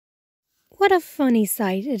What a funny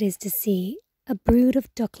sight it is to see a brood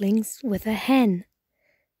of ducklings with a hen.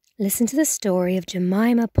 Listen to the story of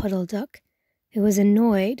Jemima Puddle-duck, who was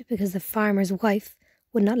annoyed because the farmer's wife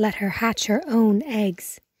would not let her hatch her own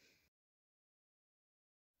eggs.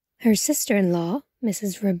 Her sister-in-law,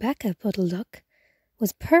 Mrs. Rebecca Puddle-duck,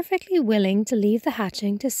 was perfectly willing to leave the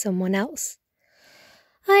hatching to someone else.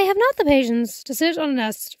 "I have not the patience to sit on a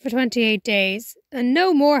nest for 28 days, and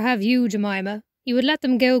no more have you, Jemima. You would let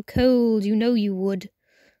them go cold, you know you would."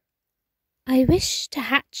 "I wish to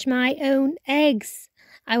hatch my own eggs.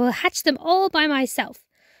 I will hatch them all by myself,"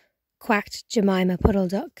 quacked Jemima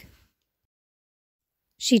Puddle-duck.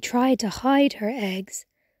 She tried to hide her eggs,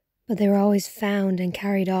 but they were always found and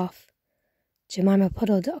carried off. Jemima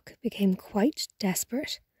Puddle-duck became quite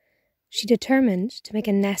desperate. She determined to make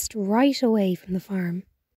a nest right away from the farm.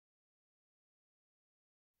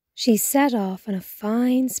 She set off on a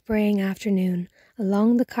fine spring afternoon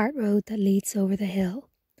along the cart road that leads over the hill.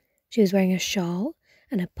 She was wearing a shawl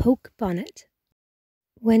and a poke bonnet.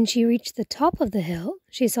 When she reached the top of the hill,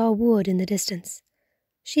 she saw wood in the distance.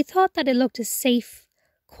 She thought that it looked a safe,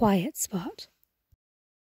 quiet spot.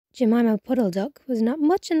 Jemima Puddle-duck was not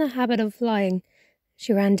much in the habit of flying.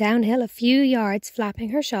 She ran downhill a few yards flapping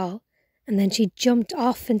her shawl, and then she jumped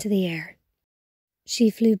off into the air.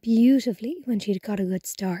 She flew beautifully when she'd got a good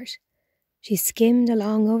start. She skimmed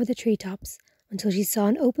along over the treetops until she saw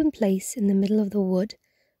an open place in the middle of the wood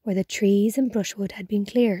where the trees and brushwood had been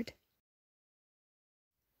cleared.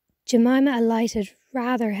 Jemima alighted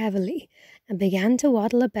rather heavily and began to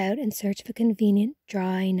waddle about in search of a convenient,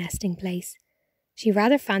 dry nesting place. She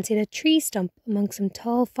rather fancied a tree stump among some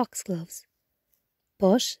tall foxgloves.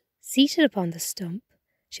 But, seated upon the stump,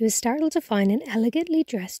 she was startled to find an elegantly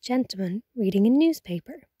dressed gentleman reading a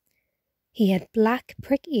newspaper. He had black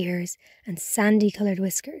prick ears and sandy-coloured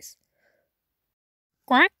whiskers.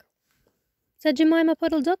 "Quack," said Jemima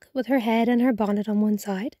Puddle-duck, with her head and her bonnet on one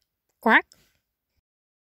side. "Quack."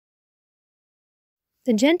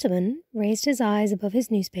 The gentleman raised his eyes above his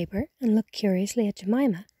newspaper and looked curiously at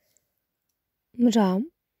Jemima.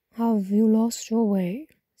 "Madame, have you lost your way?"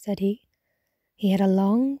 said he. He had a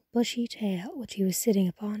long, bushy tail which he was sitting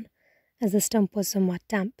upon, as the stump was somewhat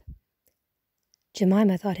damp.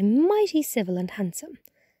 Jemima thought him mighty civil and handsome.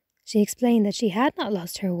 She explained that she had not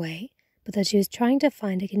lost her way, but that she was trying to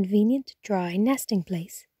find a convenient, dry nesting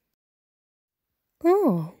place.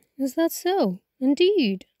 "Oh, is that so?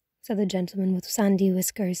 Indeed," said the gentleman with sandy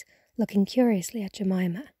whiskers, looking curiously at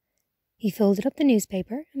Jemima. He folded up the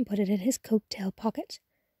newspaper and put it in his coat-tail pocket.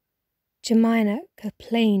 Jemima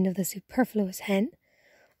complained of the superfluous hen.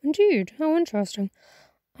 "Indeed, how interesting.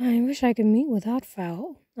 I wish I could meet with that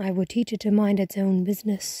fowl. I would teach it to mind its own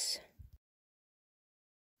business.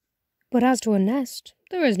 But as to a nest,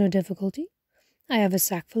 there is no difficulty. I have a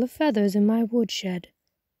sackful of feathers in my woodshed.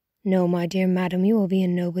 No, my dear madam, you will be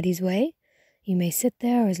in nobody's way. You may sit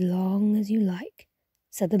there as long as you like,"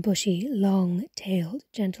 said the bushy, long-tailed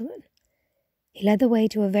gentleman. He led the way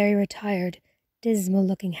to a very retired,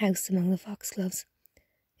 dismal-looking house among the foxgloves.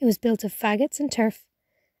 It was built of faggots and turf,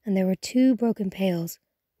 and there were 2 broken pails,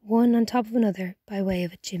 one on top of another by way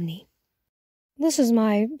of a chimney. "This is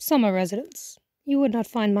my summer residence. You would not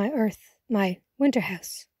find my winter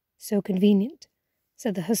house so convenient,"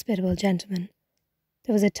 said the hospitable gentleman.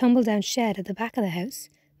 There was a tumble-down shed at the back of the house,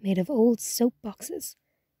 made of old soap boxes.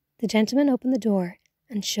 The gentleman opened the door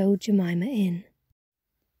and showed Jemima in.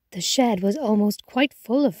 The shed was almost quite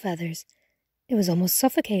full of feathers. It was almost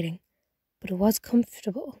suffocating, but it was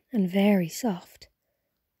comfortable and very soft.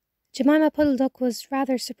 Jemima Puddle-duck was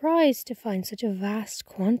rather surprised to find such a vast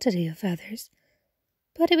quantity of feathers,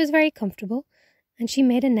 but it was very comfortable, and she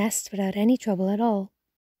made a nest without any trouble at all.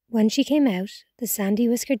 When she came out, the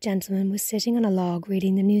sandy-whiskered gentleman was sitting on a log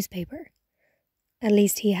reading the newspaper. At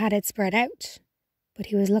least he had it spread out, but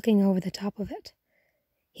he was looking over the top of it.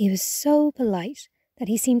 He was so polite that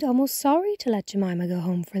he seemed almost sorry to let Jemima go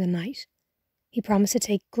home for the night. He promised to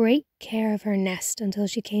take great care of her nest until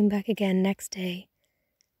she came back again next day.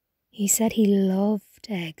 He said he loved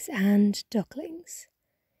eggs and ducklings.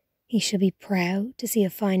 He should be proud to see a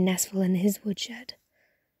fine nestful in his woodshed.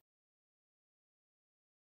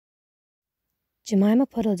 Jemima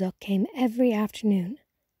Puddle-duck came every afternoon.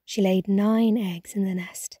 She laid 9 eggs in the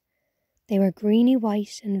nest. They were greeny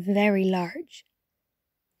white and very large.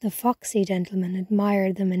 The foxy gentleman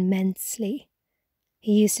admired them immensely.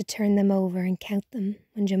 He used to turn them over and count them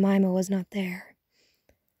when Jemima was not there.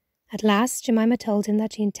 At last Jemima told him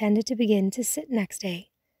that she intended to begin to sit next day.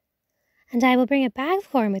 "And I will bring a bag of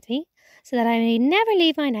corn with me, so that I may never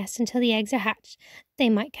leave my nest until the eggs are hatched. They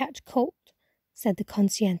might catch cold," said the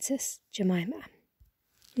conscientious Jemima.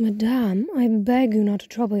 Madame, I beg you not to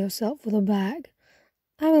trouble yourself with a bag.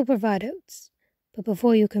 I will provide oats, but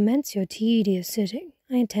before you commence your tedious sitting,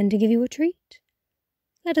 I intend to give you a treat.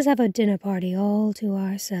 Let us have a dinner party all to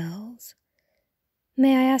ourselves.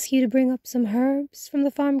 May I ask you to bring up some herbs from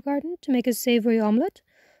the farm garden to make a savoury omelette?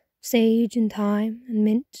 Sage and thyme and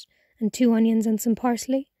mint and 2 onions and some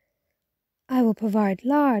parsley. I will provide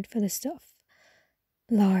lard for the stuff.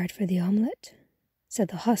 Lard for the omelette, said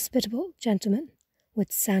the hospitable gentleman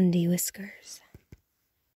with sandy whiskers.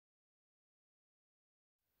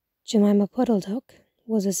 Jemima Puddle-duck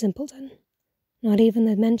was a simpleton. Not even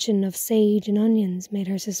the mention of sage and onions made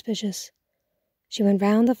her suspicious. She went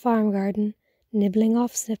round the farm garden, nibbling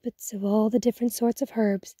off snippets of all the different sorts of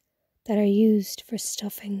herbs that are used for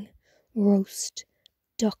stuffing, roast,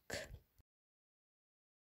 duck.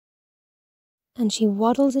 And she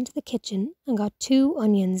waddled into the kitchen and got 2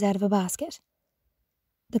 onions out of a basket.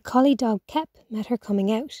 The collie dog Kep met her coming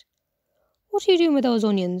out. "What are you doing with those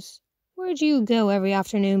onions? Where do you go every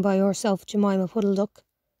afternoon by yourself, Jemima Puddle-duck?"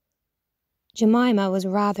 Jemima was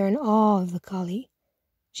rather in awe of the collie.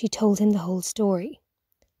 She told him the whole story.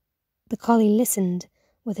 The collie listened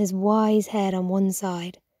with his wise head on one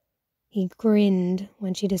side. He grinned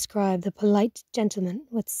when she described the polite gentleman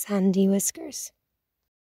with sandy whiskers.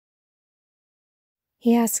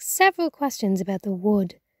 He asked several questions about the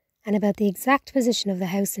wood and about the exact position of the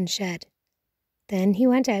house and shed. Then he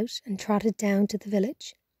went out and trotted down to the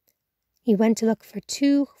village. He went to look for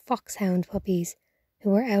 2 foxhound puppies who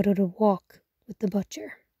were out at a walk with the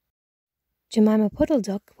butcher. Jemima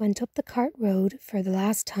Puddle-duck went up the cart road for the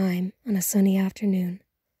last time on a sunny afternoon.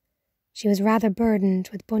 She was rather burdened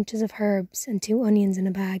with bunches of herbs and 2 onions in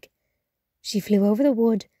a bag. She flew over the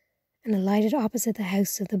wood and alighted opposite the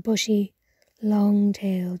house of the bushy,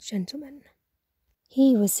 long-tailed gentleman.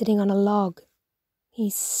 He was sitting on a log. He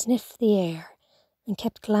sniffed the air and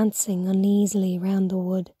kept glancing uneasily round the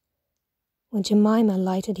wood. When Jemima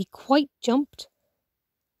alighted, he quite jumped.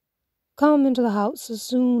 "Come into the house as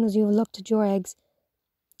soon as you have looked at your eggs.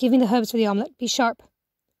 Give me the herbs for the omelette. Be sharp."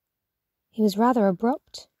 He was rather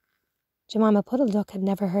abrupt. Jemima Puddle-duck had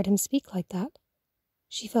never heard him speak like that.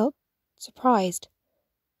 She felt surprised,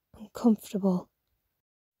 uncomfortable.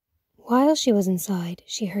 While she was inside,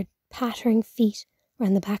 she heard pattering feet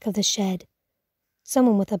round the back of the shed.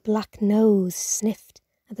 Someone with a black nose sniffed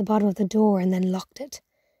at the bottom of the door and then locked it.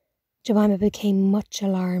 Jemima became much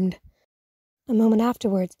alarmed. A moment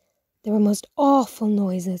afterwards, there were most awful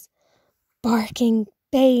noises. Barking,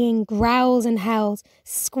 baying, growls and howls,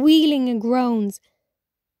 squealing and groans.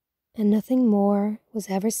 And nothing more was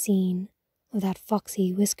ever seen of that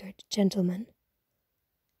foxy whiskered gentleman.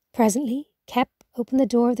 Presently, Kep opened the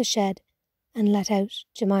door of the shed and let out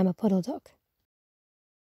Jemima Puddle-duck.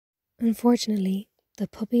 Unfortunately, the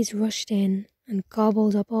puppies rushed in and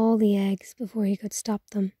gobbled up all the eggs before he could stop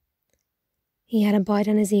them. He had a bite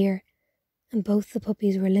on his ear, and both the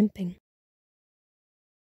puppies were limping.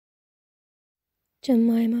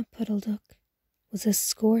 Jemima Puddle-duck was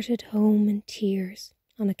escorted home in tears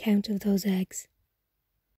on account of those eggs.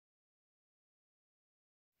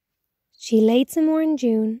 She laid some more in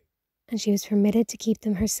June, and she was permitted to keep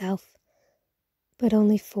them herself, but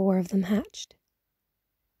only 4 of them hatched.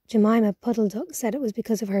 Jemima Puddle-duck said it was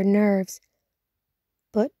because of her nerves,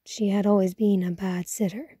 but she had always been a bad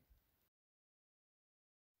sitter.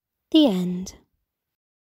 The end.